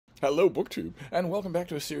Hello, BookTube, and welcome back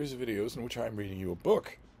to a series of videos in which I'm reading you a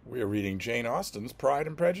book. We are reading Jane Austen's Pride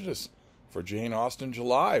and Prejudice for Jane Austen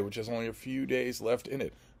July, which has only a few days left in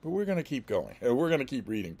it. But we're going to keep going. We're going to keep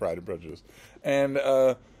reading Pride and Prejudice. And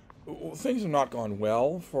things have not gone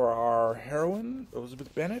well for our heroine,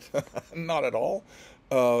 Elizabeth Bennet. Not at all.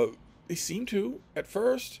 They seem to, at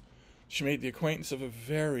first. She made the acquaintance of a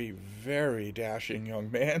very, very dashing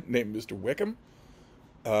young man named Mr. Wickham.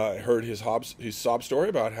 Heard his sob story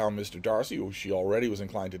about how Mr. Darcy, who she already was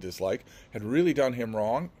inclined to dislike, had really done him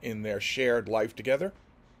wrong in their shared life together.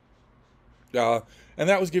 And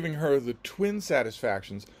that was giving her the twin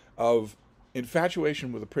satisfactions of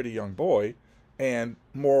infatuation with a pretty young boy and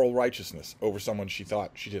moral righteousness over someone she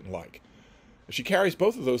thought she didn't like. She carries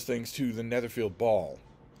both of those things to the Netherfield ball,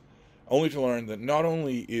 only to learn that not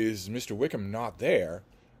only is Mr. Wickham not there,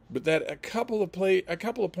 but that a couple of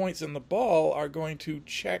points in the ball are going to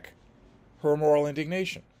check her moral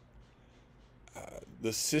indignation.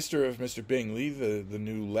 The sister of Mr. Bingley, the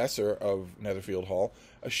new lesser of Netherfield Hall,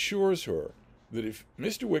 assures her that if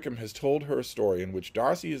Mr. Wickham has told her a story in which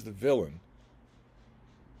Darcy is the villain,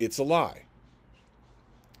 it's a lie.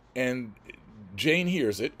 And Jane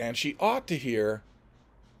hears it, and she ought to hear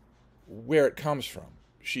where it comes from.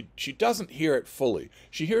 She doesn't hear it fully.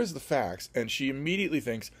 She hears the facts, and she immediately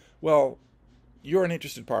thinks, well, you're an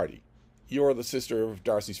interested party. You're the sister of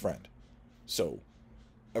Darcy's friend. So,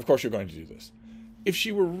 of course you're going to do this. If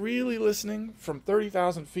she were really listening from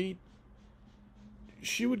 30,000 feet,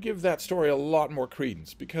 she would give that story a lot more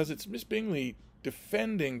credence, because it's Miss Bingley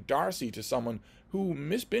defending Darcy to someone who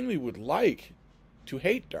Miss Bingley would like to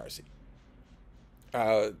hate Darcy.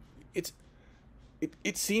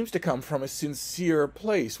 It seems to come from a sincere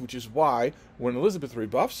place, which is why, when Elizabeth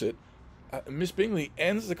rebuffs it, Miss Bingley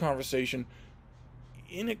ends the conversation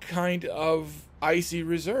in a kind of icy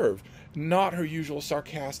reserve. Not her usual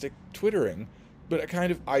sarcastic twittering, but a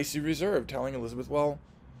kind of icy reserve, telling Elizabeth, well,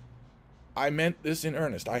 I meant this in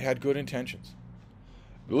earnest. I had good intentions.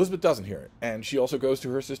 But Elizabeth doesn't hear it, and she also goes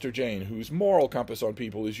to her sister Jane, whose moral compass on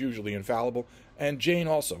people is usually infallible, and Jane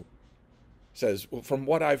also says, well, from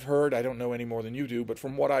what I've heard, I don't know any more than you do, but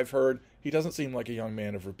from what I've heard, he doesn't seem like a young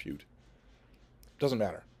man of repute. Doesn't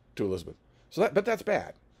matter to Elizabeth. But that's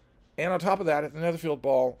bad. And on top of that, at the Netherfield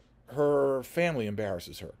ball, her family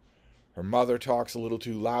embarrasses her. Her mother talks a little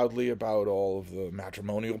too loudly about all of the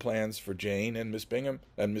matrimonial plans for Jane and Miss Bingham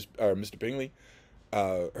and Mr. Bingley.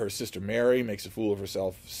 Her sister Mary makes a fool of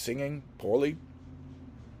herself singing poorly.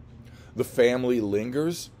 The family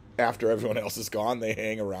lingers. After everyone else is gone, they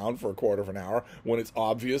hang around for a quarter of an hour when it's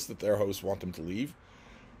obvious that their hosts want them to leave.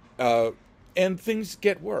 And things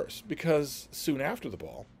get worse, because soon after the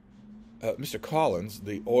ball, Mr. Collins,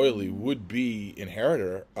 the oily would-be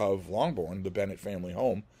inheritor of Longbourn, the Bennet family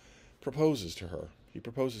home, proposes to her. He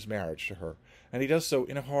proposes marriage to her. And he does so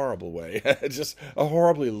in a horrible way. Just a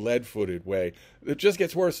horribly lead-footed way. It just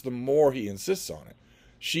gets worse the more he insists on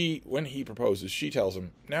it. When he proposes, she tells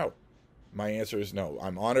him, no. My answer is no.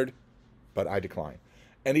 I'm honored, but I decline.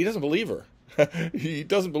 And he doesn't believe her. He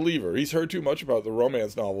doesn't believe her. He's heard too much about the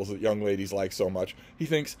romance novels that young ladies like so much. He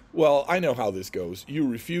thinks, well, I know how this goes. You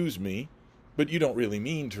refuse me, but you don't really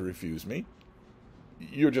mean to refuse me.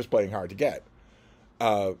 You're just playing hard to get.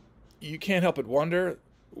 You can't help but wonder,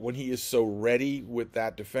 when he is so ready with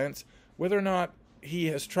that defense, whether or not he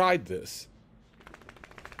has tried this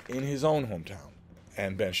in his own hometown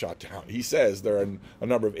and been shot down. He says there are a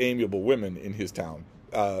number of amiable women in his town.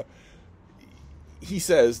 He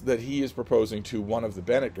says that he is proposing to one of the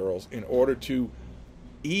Bennet girls in order to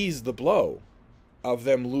ease the blow of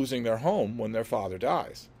them losing their home when their father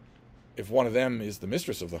dies. If one of them is the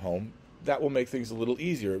mistress of the home, that will make things a little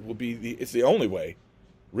easier. It's the only way,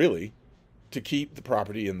 really, to keep the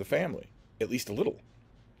property in the family, at least a little.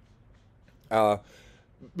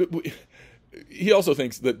 He also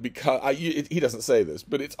thinks that he doesn't say this,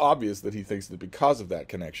 but it's obvious that he thinks that because of that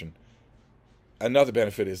connection, another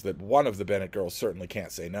benefit is that one of the Bennet girls certainly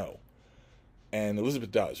can't say no. And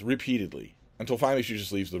Elizabeth does, repeatedly, until finally she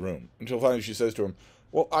just leaves the room. Until finally she says to him,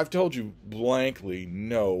 well, I've told you blankly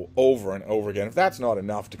no over and over again. If that's not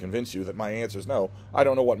enough to convince you that my answer is no, I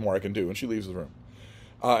don't know what more I can do. And she leaves the room.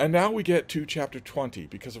 And now we get to chapter 20,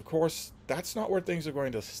 because, of course, that's not where things are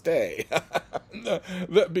going to stay.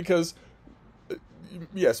 Because,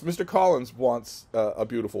 yes, Mr. Collins wants a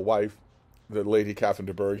beautiful wife. The Lady Catherine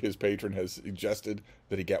de Bourgh, his patron, has suggested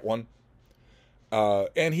that he get one.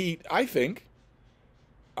 And I think,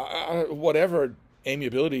 whatever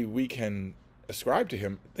amiability we can ascribe to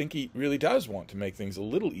him, I think he really does want to make things a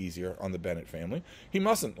little easier on the Bennet family. He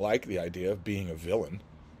mustn't like the idea of being a villain.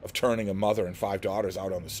 of turning a mother and 5 daughters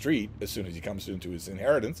out on the street as soon as he comes into his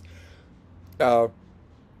inheritance.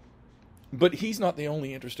 But he's not the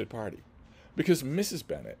only interested party, because Mrs.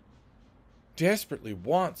 Bennet desperately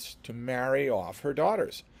wants to marry off her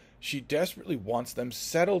daughters. She desperately wants them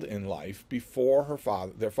settled in life before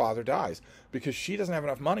their father dies, because she doesn't have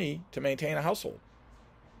enough money to maintain a household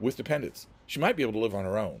with dependents. She might be able to live on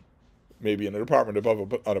her own, maybe in an apartment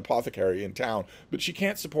above an apothecary in town, but she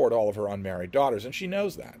can't support all of her unmarried daughters, and she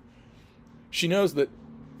knows that. She knows that,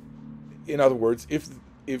 in other words,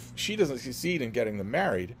 if she doesn't succeed in getting them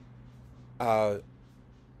married,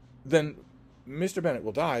 then Mr. Bennet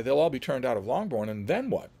will die. They'll all be turned out of Longbourn, and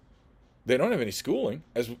then what? They don't have any schooling,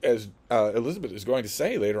 as Elizabeth is going to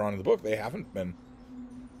say later on in the book. They haven't been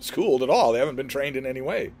schooled at all. They haven't been trained in any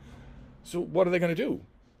way. So what are they going to do?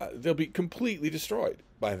 They'll be completely destroyed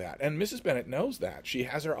by that. And Mrs. Bennet knows that. She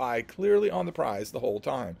has her eye clearly on the prize the whole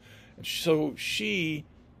time. And so she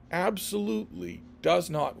absolutely does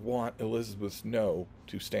not want Elizabeth's no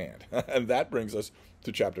to stand. And that brings us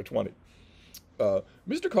to chapter 20.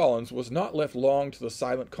 Mr. Collins was not left long to the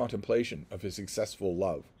silent contemplation of his successful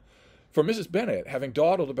love. For Mrs. Bennet, having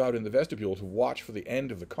dawdled about in the vestibule to watch for the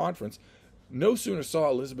end of the conference, no sooner saw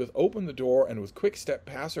Elizabeth open the door and with quick step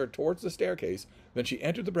pass her towards the staircase than she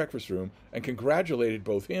entered the breakfast room and congratulated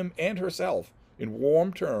both him and herself in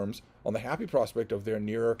warm terms on the happy prospect of their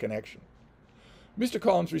nearer connection. Mr.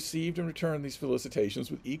 Collins received and returned these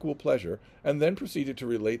felicitations with equal pleasure, and then proceeded to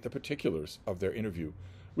relate the particulars of their interview,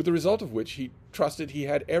 with the result of which he trusted he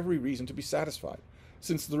had every reason to be satisfied,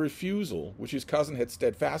 since the refusal which his cousin had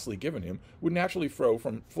steadfastly given him would naturally flow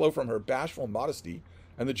from her bashful modesty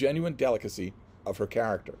and the genuine delicacy of her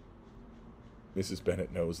character. Mrs.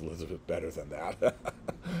 Bennet knows Elizabeth better than that.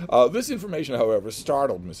 This information, however,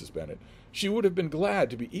 startled Mrs. Bennet. She would have been glad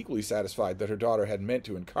to be equally satisfied that her daughter had meant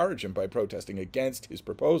to encourage him by protesting against his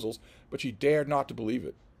proposals, but she dared not to believe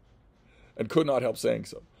it, and could not help saying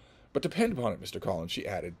so. But depend upon it, Mr. Collins, she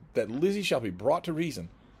added, that Lizzie shall be brought to reason.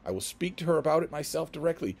 I will speak to her about it myself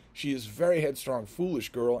directly. She is a very headstrong, foolish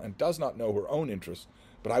girl, and does not know her own interests,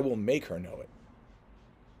 but I will make her know it.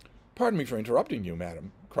 Pardon me for interrupting you,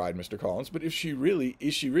 madam, cried Mr. Collins, but if she really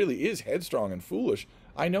is headstrong and foolish,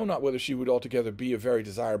 I know not whether she would altogether be a very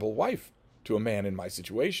desirable wife to a man in my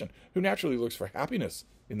situation, who naturally looks for happiness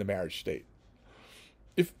in the marriage state.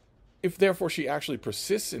 If therefore she actually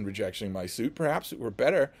persists in rejecting my suit, perhaps it were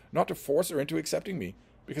better not to force her into accepting me,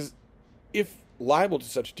 because if liable to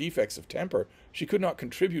such defects of temper, she could not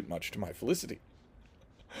contribute much to my felicity.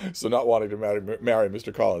 So not wanting to marry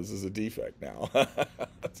Mr. Collins is a defect now.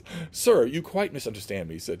 Sir, you quite misunderstand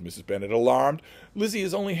me, said Mrs. Bennet, alarmed. Lizzie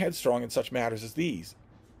is only headstrong in such matters as these.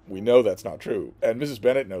 We know that's not true, and Mrs.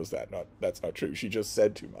 Bennet knows that's not true. She just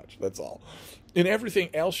said too much, that's all. In everything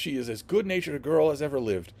else she is as good-natured a girl as ever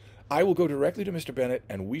lived. I will go directly to Mr. Bennet,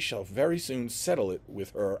 and we shall very soon settle it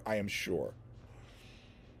with her, I am sure.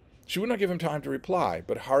 She would not give him time to reply,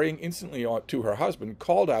 but hurrying instantly on to her husband,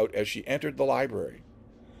 called out as she entered the library,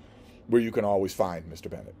 where you can always find Mr.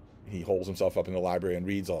 Bennet. He holds himself up in the library and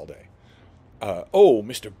reads all day. Oh,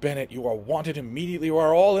 Mr. Bennet, you are wanted immediately. You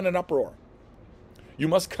are all in an uproar. You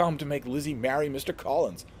must come to make Lizzie marry Mr.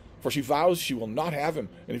 Collins, for she vows she will not have him,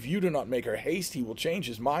 and if you do not make her haste, he will change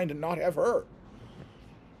his mind and not have her.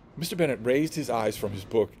 Mr. Bennet raised his eyes from his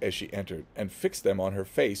book as she entered, and fixed them on her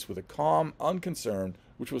face with a calm unconcern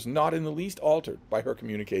which was not in the least altered by her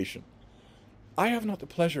communication. I have not the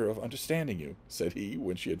pleasure of understanding you, said he,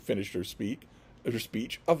 when she had finished her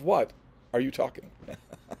speech. Of what are you talking?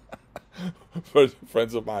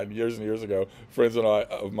 Friends of mine, years and years ago,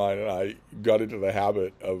 of mine and I got into the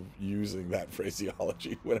habit of using that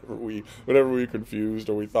phraseology whenever we were confused,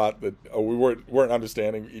 or we thought that we weren't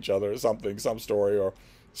understanding each other, some story or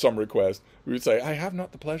some request. We would say, I have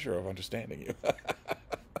not the pleasure of understanding you.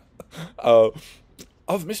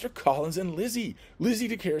 Of Mr. Collins and Lizzie. Lizzie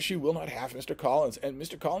declares she will not have Mr. Collins, and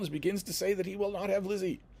Mr. Collins begins to say that he will not have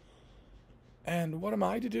Lizzie. And what am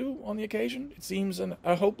I to do on the occasion? It seems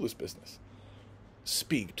a hopeless business.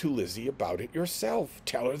 Speak to Lizzie about it yourself.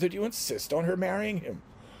 Tell her that you insist on her marrying him.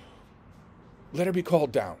 Let her be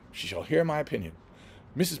called down. She shall hear my opinion.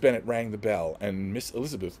 Mrs. Bennet rang the bell, and Miss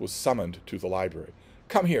Elizabeth was summoned to the library.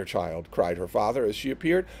 Come here, child, cried her father as she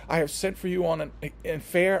appeared. I have sent for you on an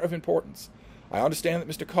affair of importance. I understand that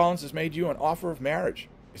Mr. Collins has made you an offer of marriage.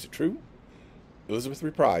 Is it true? Elizabeth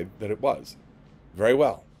replied that it was. Very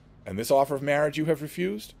well. And this offer of marriage you have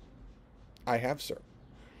refused? I have, sir.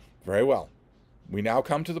 Very well. We now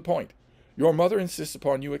come to the point. Your mother insists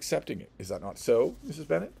upon you accepting it. Is that not so, Mrs.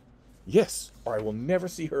 Bennet? Yes, or I will never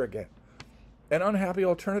see her again. An unhappy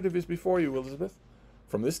alternative is before you, Elizabeth.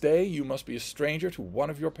 From this day you must be a stranger to one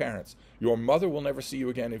of your parents. Your mother will never see you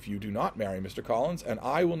again if you do not marry Mr. Collins, and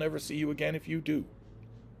I will never see you again if you do."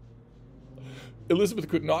 Elizabeth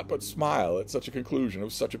could not but smile at such a conclusion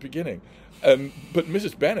of such a beginning, but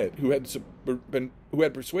Mrs. Bennet, who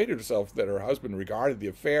had persuaded herself that her husband regarded the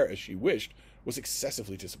affair as she wished, was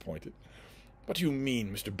excessively disappointed. "What do you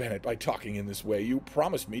mean, Mr. Bennet, by talking in this way? You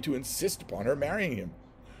promised me to insist upon her marrying him."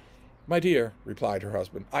 "My dear," replied her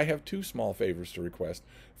husband, "I have two small favors to request.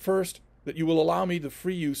 First, that you will allow me the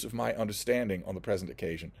free use of my understanding on the present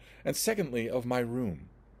occasion, and secondly, of my room.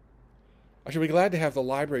 I shall be glad to have the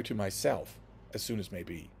library to myself as soon as may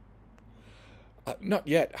be." Not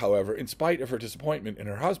yet, however, in spite of her disappointment in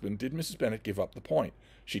her husband, did Mrs. Bennet give up the point.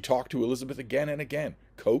 She talked to Elizabeth again and again,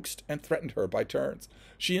 coaxed and threatened her by turns.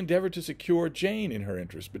 She endeavored to secure Jane in her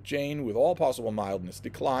interest, but Jane, with all possible mildness,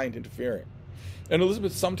 declined interfering. And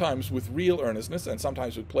Elizabeth, sometimes with real earnestness and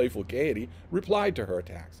sometimes with playful gaiety, replied to her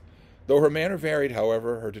attacks. Though her manner varied,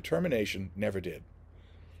 however, her determination never did.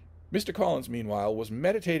 Mr. Collins, meanwhile, was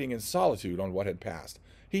meditating in solitude on what had passed.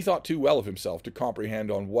 He thought too well of himself to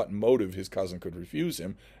comprehend on what motive his cousin could refuse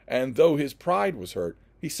him, and though his pride was hurt,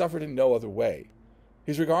 he suffered in no other way.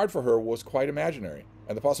 His regard for her was quite imaginary,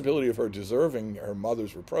 and the possibility of her deserving her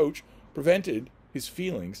mother's reproach prevented his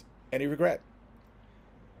feelings any regret.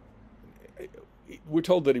 We're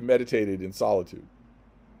told that he meditated in solitude,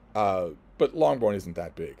 but Longbourn isn't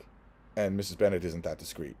that big, and Mrs. Bennet isn't that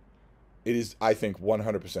discreet. It is, I think,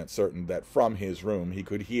 100% certain that from his room he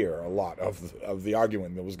could hear a lot of the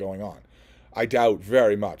arguing that was going on. I doubt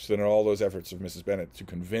very much that in all those efforts of Mrs. Bennet to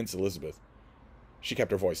convince Elizabeth, she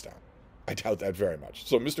kept her voice down. I doubt that very much.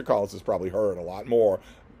 So Mr. Collins has probably heard a lot more,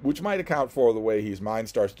 which might account for the way his mind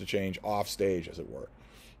starts to change off stage, as it were.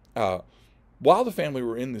 While the family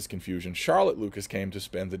were in this confusion, Charlotte Lucas came to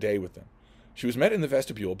spend the day with them. She was met in the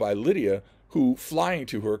vestibule by Lydia, who, flying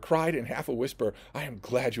to her, cried in half a whisper, "I am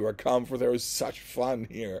glad you are come, for there is such fun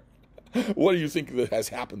here. What do you think that has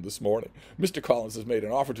happened this morning? Mr. Collins has made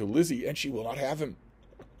an offer to Lizzie, and she will not have him."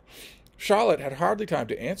 Charlotte had hardly time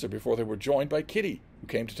to answer before they were joined by Kitty, who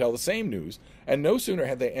came to tell the same news, and no sooner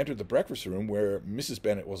had they entered the breakfast room, where Mrs.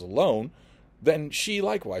 Bennet was alone, than she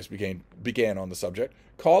likewise began on the subject,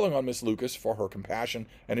 calling on Miss Lucas for her compassion,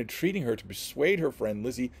 and entreating her to persuade her friend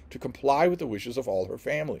Lizzie to comply with the wishes of all her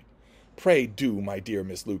family. "Pray do, my dear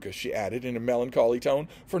Miss Lucas," she added in a melancholy tone,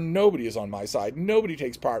 "for nobody is on my side, nobody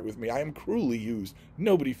takes part with me, I am cruelly used,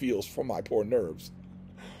 nobody feels for my poor nerves."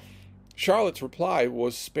 Charlotte's reply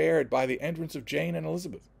was spared by the entrance of Jane and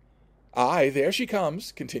Elizabeth. "Aye, there she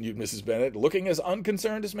comes," continued Mrs. Bennet, "looking as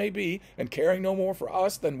unconcerned as may be, and caring no more for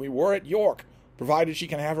us than we were at York, provided she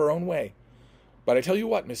can have her own way. But I tell you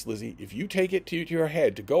what, Miss Lizzie, if you take it to your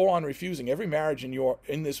head to go on refusing every marriage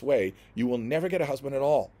in this way, you will never get a husband at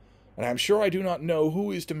all. And I am sure I do not know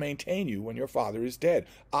who is to maintain you when your father is dead.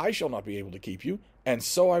 I shall not be able to keep you, and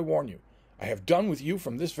so I warn you. I have done with you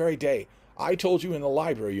from this very day. I told you in the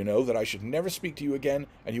library, you know, that I should never speak to you again,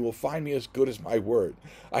 and you will find me as good as my word.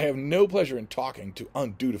 I have no pleasure in talking to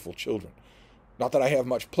undutiful children. Not that I have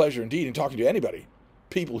much pleasure indeed in talking to anybody.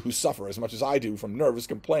 People who suffer as much as I do from nervous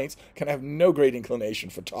complaints can have no great inclination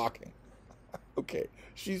for talking." Okay,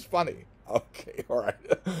 she's funny. Okay, all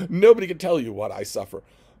right. "Nobody can tell you what I suffer.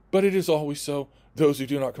 But it is always so. Those who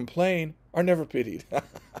do not complain are never pitied."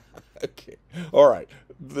 Okay, all right.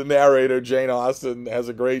 The narrator, Jane Austen, has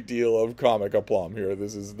a great deal of comic aplomb here.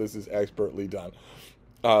 This is expertly done.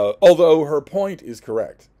 Although her point is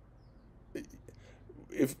correct.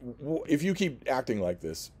 If you keep acting like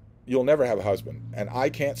this, you'll never have a husband, and I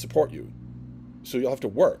can't support you. So you'll have to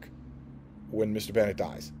work when Mr. Bennet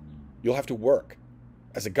dies. You'll have to work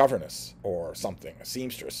as a governess or something, a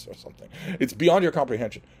seamstress or something. It's beyond your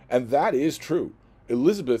comprehension. And that is true.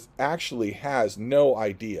 Elizabeth actually has no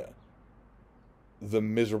idea the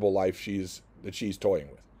miserable life that she's toying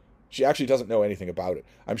with. She actually doesn't know anything about it.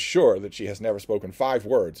 I'm sure that she has never spoken 5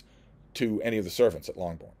 words to any of the servants at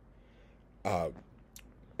Longbourn.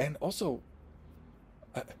 And also,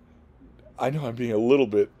 I know I'm being a little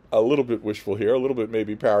bit wishful here, a little bit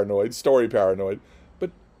maybe paranoid, story paranoid,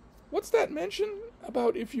 but what's that mention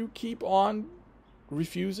about if you keep on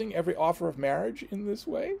refusing every offer of marriage in this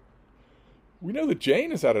way? We know that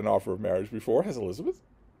Jane has had an offer of marriage before. Has Elizabeth?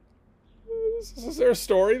 Is there a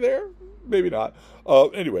story there? Maybe not.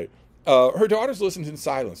 Anyway, her daughters listened in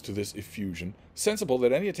silence to this effusion, sensible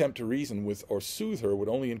that any attempt to reason with or soothe her would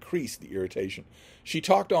only increase the irritation. She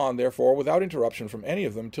talked on, therefore, without interruption from any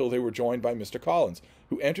of them till they were joined by Mr. Collins,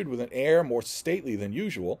 who entered with an air more stately than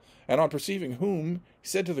usual, and on perceiving whom, he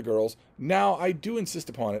said to the girls, "Now I do insist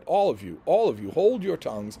upon it, all of you, hold your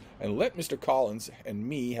tongues, and let Mr. Collins and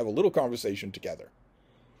me have a little conversation together."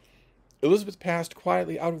 Elizabeth passed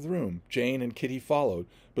quietly out of the room. Jane and Kitty followed,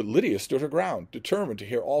 but Lydia stood her ground, determined to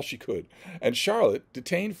hear all she could, and Charlotte,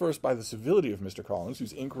 detained first by the civility of Mr. Collins,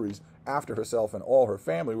 whose inquiries after herself and all her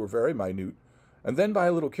family were very minute, and then by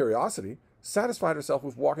a little curiosity, satisfied herself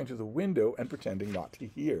with walking to the window and pretending not to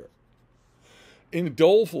hear. In a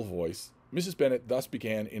doleful voice, Mrs. Bennet thus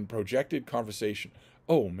began in projected conversation.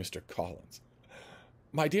 "Oh, Mr. Collins."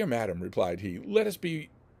 "My dear madam," replied he, "let us be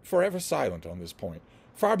forever silent on this point.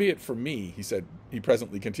 Far be it from me," he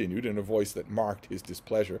presently continued in a voice that marked his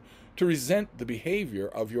displeasure, "to resent the behavior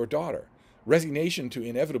of your daughter. Resignation to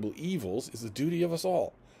inevitable evils is the duty of us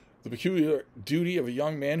all. The peculiar duty of a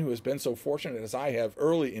young man who has been so fortunate as I have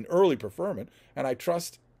in early preferment, and I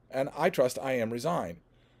trust I am resigned.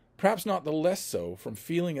 Perhaps not the less so from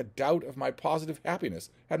feeling a doubt of my positive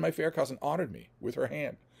happiness had my fair cousin honored me with her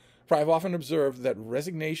hand. For I have often observed that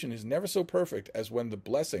resignation is never so perfect as when the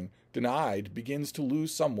blessing denied begins to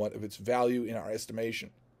lose somewhat of its value in our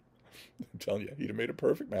estimation." I'm telling you, he'd have made a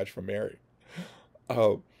perfect match for Mary.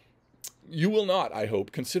 "You will not, I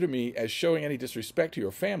hope, consider me as showing any disrespect to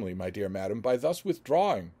your family, my dear madam, by thus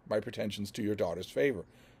withdrawing my pretensions to your daughter's favor,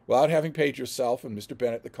 without having paid yourself and Mr.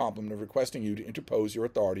 Bennet the compliment of requesting you to interpose your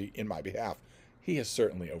authority in my behalf. He has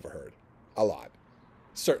certainly overheard a lot.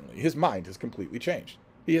 Certainly. His mind has completely changed.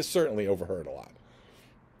 He has certainly overheard a lot.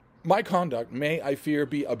 My conduct may, I fear,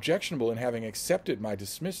 be objectionable in having accepted my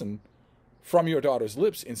dismission from your daughter's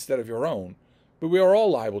lips instead of your own, but we are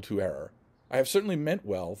all liable to error. I have certainly meant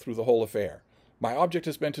well through the whole affair. My object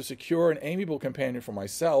has been to secure an amiable companion for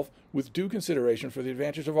myself, with due consideration for the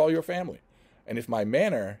advantage of all your family. And if my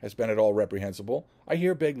manner has been at all reprehensible, I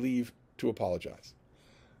here beg leave to apologize."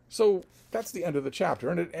 So that's the end of the chapter,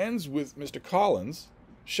 and it ends with Mr. Collins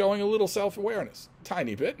showing a little self-awareness.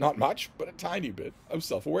 Tiny bit, not much, but a tiny bit of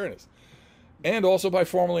self-awareness. And also by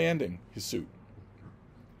formally ending his suit.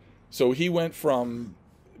 So he went from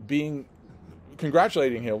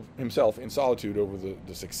congratulating himself in solitude over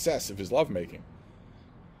the success of his lovemaking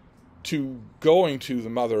to going to the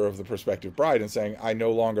mother of the prospective bride and saying, "I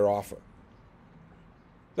no longer offer."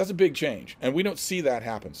 That's a big change, and we don't see that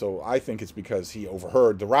happen. So I think it's because he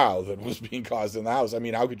overheard the row that was being caused in the house. I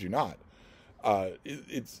mean, how could you not?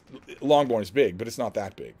 It's Longbourn is big, but it's not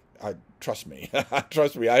that big. Trust me.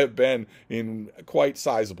 Trust me, I have been in quite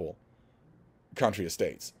sizable country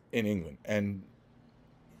estates in England, and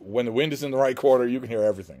when the wind is in the right quarter, you can hear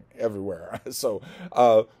everything, everywhere. So,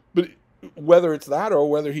 but whether it's that or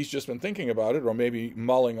whether he's just been thinking about it or maybe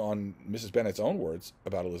mulling on Mrs. Bennet's own words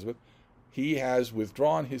about Elizabeth, he has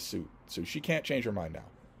withdrawn his suit, so she can't change her mind now.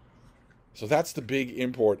 So that's the big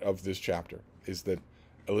import of this chapter, is that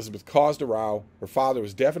Elizabeth caused a row. Her father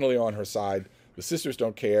was definitely on her side. The sisters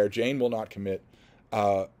don't care. Jane will not commit.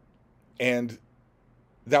 And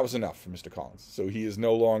that was enough for Mr. Collins. So he is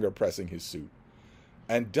no longer pressing his suit.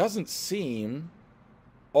 And doesn't seem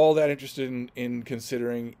all that interested in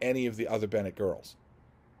considering any of the other Bennet girls.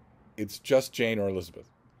 It's just Jane or Elizabeth.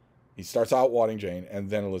 He starts out wanting Jane and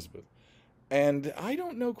then Elizabeth. And I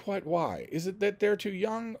don't know quite why. Is it that they're too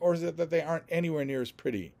young, or is it that they aren't anywhere near as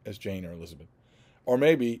pretty as Jane or Elizabeth? Or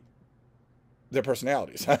maybe their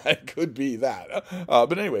personalities. It could be that.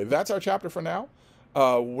 But anyway, that's our chapter for now.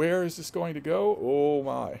 Where is this going to go? Oh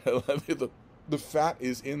my. The fat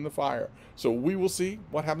is in the fire. So we will see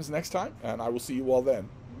what happens next time, and I will see you all then.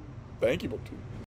 Thank you, BookTube.